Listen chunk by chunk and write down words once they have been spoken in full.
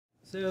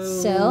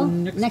So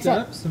next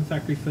up, some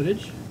factory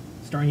footage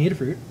starring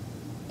Adafruit.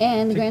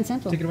 And the Grand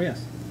Central. Take it away,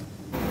 yes.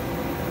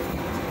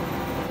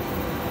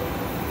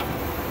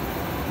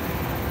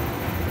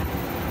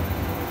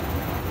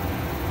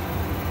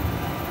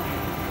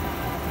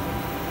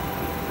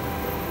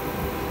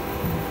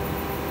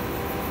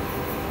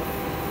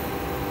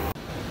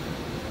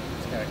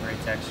 It's got a great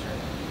texture.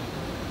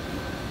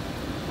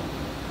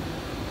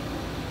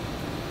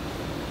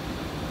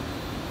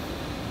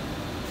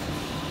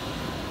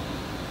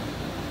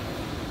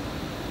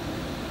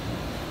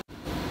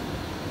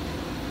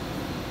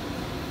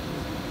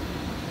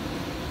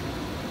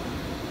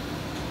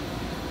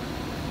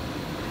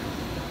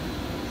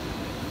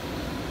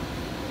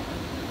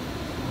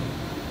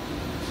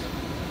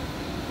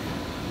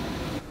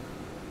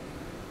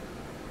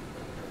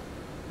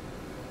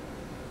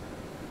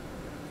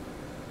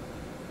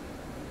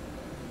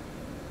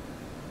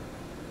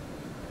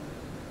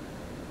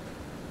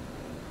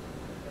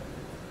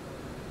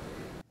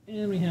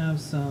 And we have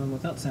some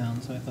without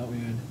sound, so I thought we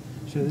would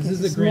show this. Okay,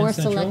 Is the so Grand more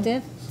Central.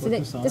 selective. So Selective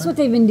that's solder. what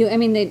they've been doing. I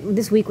mean,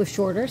 this week was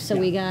shorter, so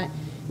Yeah. we got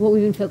what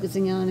we've been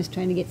focusing on is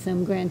trying to get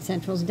some Grand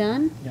Centrals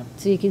done. Yep.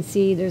 So you can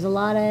see there's a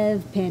lot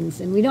of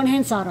pins, and we don't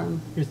hand solder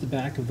them. Here's the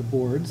back of the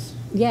boards.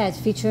 Yeah, it's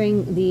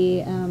featuring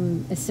the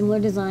a similar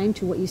design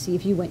to what you see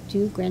if you went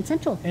to Grand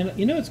Central. And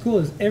you know what's cool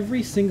is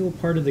every single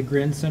part of the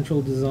Grand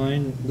Central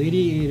design,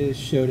 Lady Ada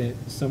showed it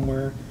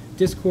somewhere.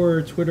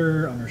 Discord,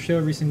 Twitter, on our show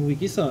every single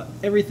week. You saw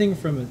everything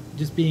from it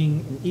just being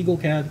an Eagle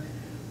CAD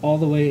all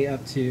the way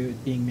up to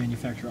it being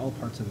manufactured, all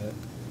parts of it.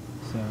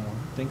 So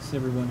thanks to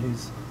everyone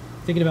who's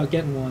thinking about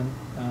getting one.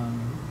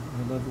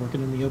 I love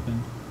working in the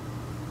open.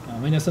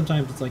 I know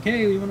sometimes it's like,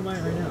 hey, we want to buy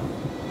it right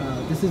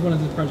now. This is one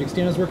of the projects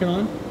Dana's working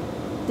on.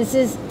 This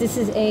is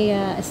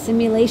a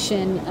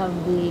simulation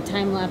of the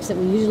time lapse that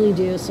we usually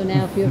do. So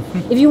now,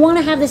 if you want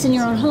to have this in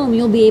your own home,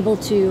 you'll be able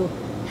to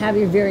have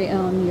your very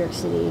own New York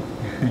City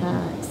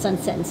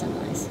sunset and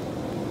sunrise.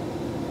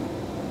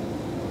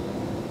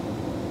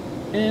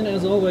 And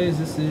as always,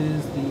 this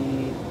is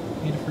the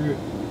Adafruit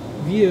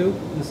view.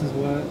 This is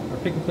what our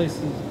picking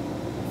places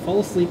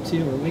fall asleep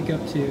to or wake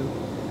up to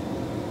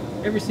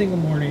every single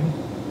morning.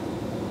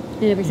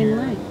 And every single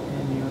here night.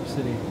 in New York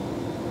City.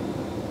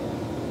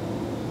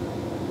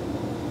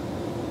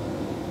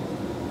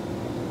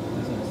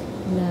 That's nice.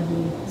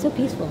 Lovely. So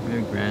peaceful.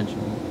 Very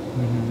gradual.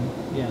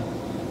 Yeah.